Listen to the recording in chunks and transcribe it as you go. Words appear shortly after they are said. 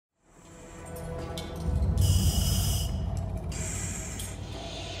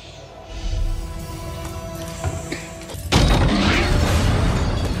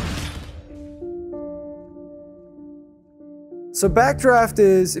So backdraft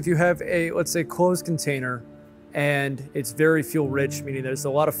is if you have a, let's say, closed container and it's very fuel rich, meaning there's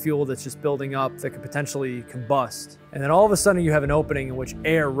a lot of fuel that's just building up that could potentially combust. And then all of a sudden you have an opening in which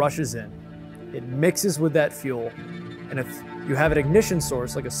air rushes in. It mixes with that fuel. And if you have an ignition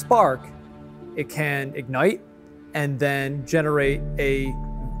source like a spark, it can ignite and then generate a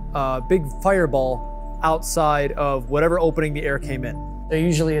big fireball outside of whatever opening the air came in. So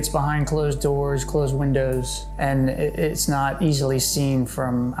usually it's behind closed doors, closed windows, and it's not easily seen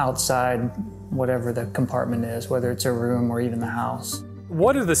from outside whatever the compartment is, whether it's a room or even the house.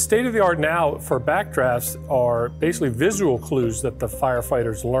 What is the state of the art now for backdrafts are basically visual clues that the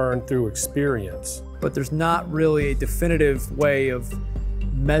firefighters learn through experience. But there's not really a definitive way of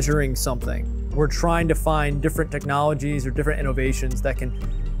measuring something. We're trying to find different technologies or different innovations that can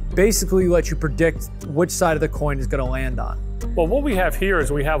basically let you predict which side of the coin is going to land on. Well, what we have here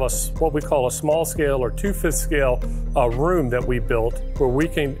is we have what we call a small scale or 2/5 scale room that we built where we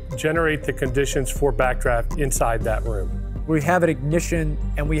can generate the conditions for backdraft inside that room. We have an ignition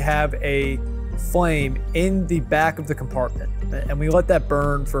and we have a flame in the back of the compartment, and we let that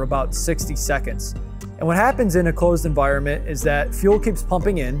burn for about 60 seconds. And what happens in a closed environment is that fuel keeps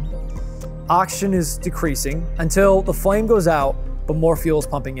pumping in, oxygen is decreasing until the flame goes out, but more fuel is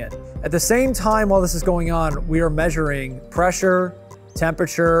pumping in. At the same time while this is going on, we are measuring pressure,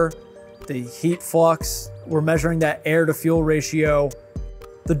 temperature, the heat flux. We're measuring that air to fuel ratio.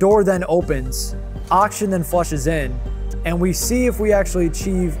 The door then opens, oxygen then flushes in, and we see if we actually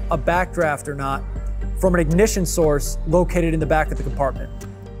achieve a backdraft or not from an ignition source located in the back of the compartment.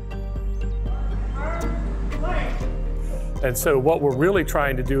 And so what we're really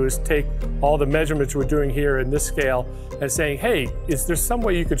trying to do is take all the measurements we're doing here in this scale and saying, hey, is there some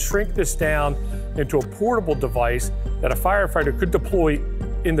way you could shrink this down into a portable device that a firefighter could deploy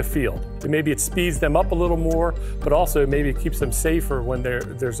in the field? And maybe it speeds them up a little more, but also maybe it keeps them safer when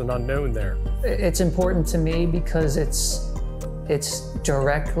there's an unknown there. It's important to me because it's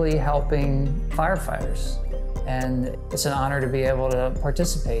directly helping firefighters. And it's an honor to be able to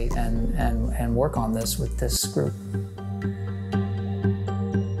participate and work on this with this group.